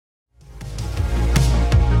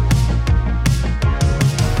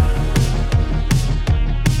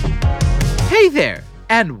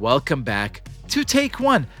and welcome back to Take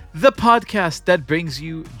One, the podcast that brings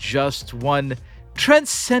you just one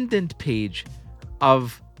transcendent page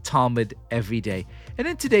of Talmud every day. And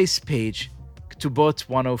in today's page, Ketubot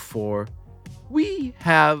 104, we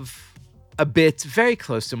have a bit very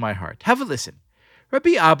close to my heart. Have a listen.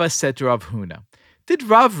 Rabbi Abba said to Rav Huna, "Did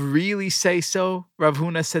Rav really say so?" Rav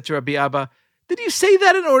Huna said to Rabbi Abba, "Did you say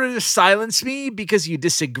that in order to silence me because you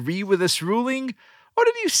disagree with this ruling? Or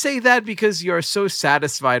did you say that because you are so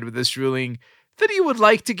satisfied with this ruling that you would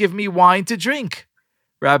like to give me wine to drink?"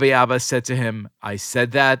 Rabbi Abba said to him, "I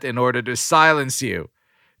said that in order to silence you."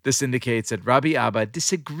 This indicates that Rabbi Abba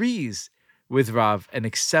disagrees with Rav and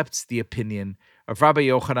accepts the opinion of Rabbi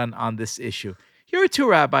Yochanan on this issue. Here are two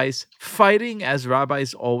rabbis fighting, as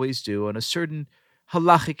rabbis always do, on a certain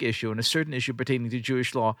halachic issue, on a certain issue pertaining to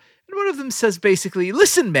Jewish law. And one of them says basically,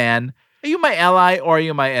 "Listen, man, are you my ally or are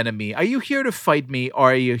you my enemy? Are you here to fight me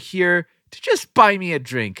or are you here to just buy me a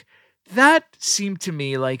drink?" That seemed to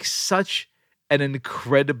me like such an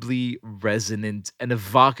incredibly resonant and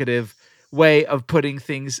evocative way of putting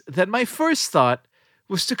things that my first thought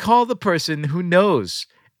was to call the person who knows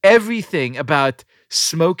everything about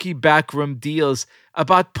smoky backroom deals,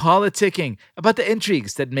 about politicking, about the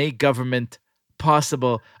intrigues that make government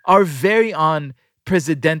possible, our very own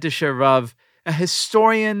Presidential Rav, a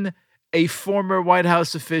historian, a former White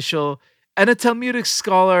House official, and a Talmudic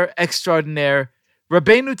scholar extraordinaire,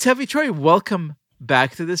 Rabbeinu Tevi Troy. Welcome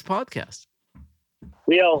back to this podcast.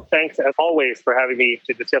 Leo, thanks as always for having me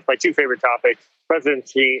to discuss my two favorite topics,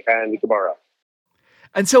 presidency and the Gemara.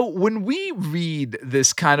 And so when we read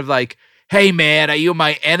this kind of like, "Hey man, are you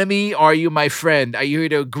my enemy or are you my friend? Are you here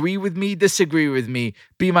to agree with me, disagree with me,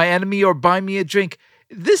 be my enemy or buy me a drink?"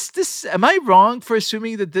 This am I wrong for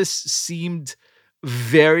assuming that this seemed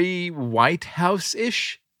very White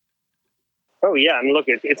House-ish? Oh, yeah. I mean, look,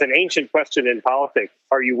 it's an ancient question in politics.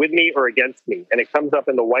 Are you with me or against me? And it comes up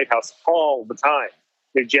in the White House all the time.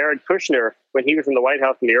 You know, Jared Kushner, when he was in the White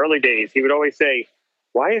House in the early days, he would always say,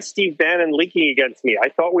 "Why is Steve Bannon leaking against me? I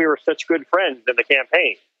thought we were such good friends in the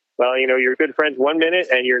campaign." Well, you know, you're good friends one minute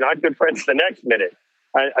and you're not good friends the next minute.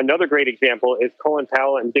 Another great example is Colin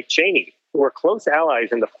Powell and Dick Cheney, who were close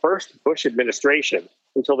allies in the first Bush administration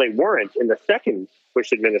until they weren't in the second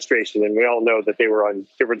Bush administration. And we all know that they were on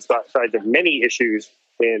different sides of many issues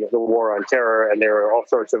in the war on terror. And there were all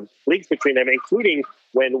sorts of leaks between them, including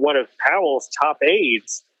when one of Powell's top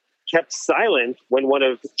aides kept silent when one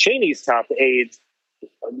of Cheney's top aides,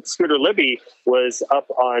 Scooter Libby, was up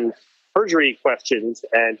on perjury questions.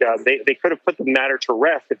 And they could have put the matter to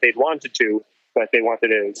rest if they'd wanted to, but they wanted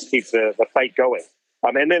to keep the fight going.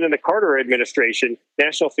 And then in the Carter administration,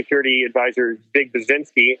 National Security Advisor Zbig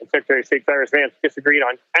Brzezinski and Secretary of State Cyrus Vance disagreed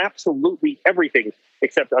on absolutely everything,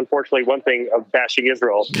 except, unfortunately, one thing of bashing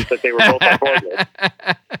Israel that they were both on board with.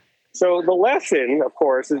 So the lesson, of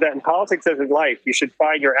course, is that in politics as in life, you should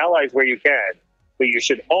find your allies where you can, but you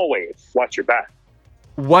should always watch your back.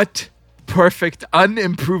 What perfect,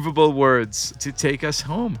 unimprovable words to take us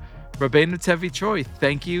home. Rabbeinu Tevi Troy,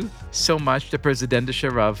 thank you so much, the Presidential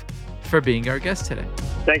Rav, for being our guest today.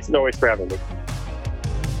 Thanks as always for having me.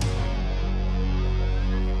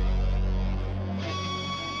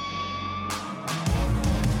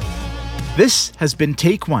 This has been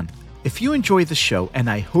Take One. If you enjoy the show, and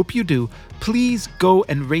I hope you do, please go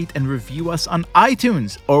and rate and review us on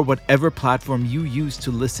iTunes or whatever platform you use to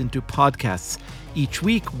listen to podcasts. Each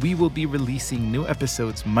week, we will be releasing new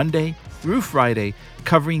episodes Monday through Friday,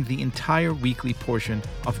 covering the entire weekly portion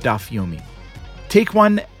of Daf Yomi. Take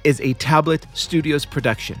One is a Tablet Studios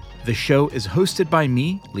production. The show is hosted by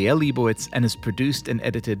me, Liel Leibowitz, and is produced and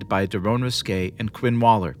edited by Daron Ruskay and Quinn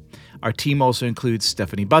Waller. Our team also includes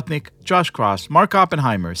Stephanie Butnick, Josh Cross, Mark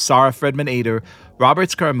Oppenheimer, Sarah Fredman-Ader, Robert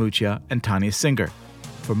Scaramuccia, and Tanya Singer.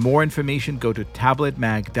 For more information, go to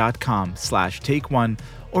tabletmag.com/takeone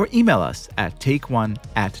or email us at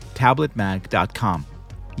takeone@tabletmag.com.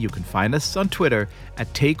 You can find us on Twitter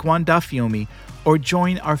at TakeOneDafyomi or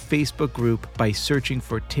join our Facebook group by searching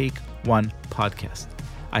for Take One Podcast.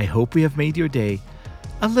 I hope we have made your day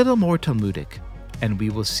a little more Talmudic, and we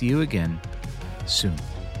will see you again soon.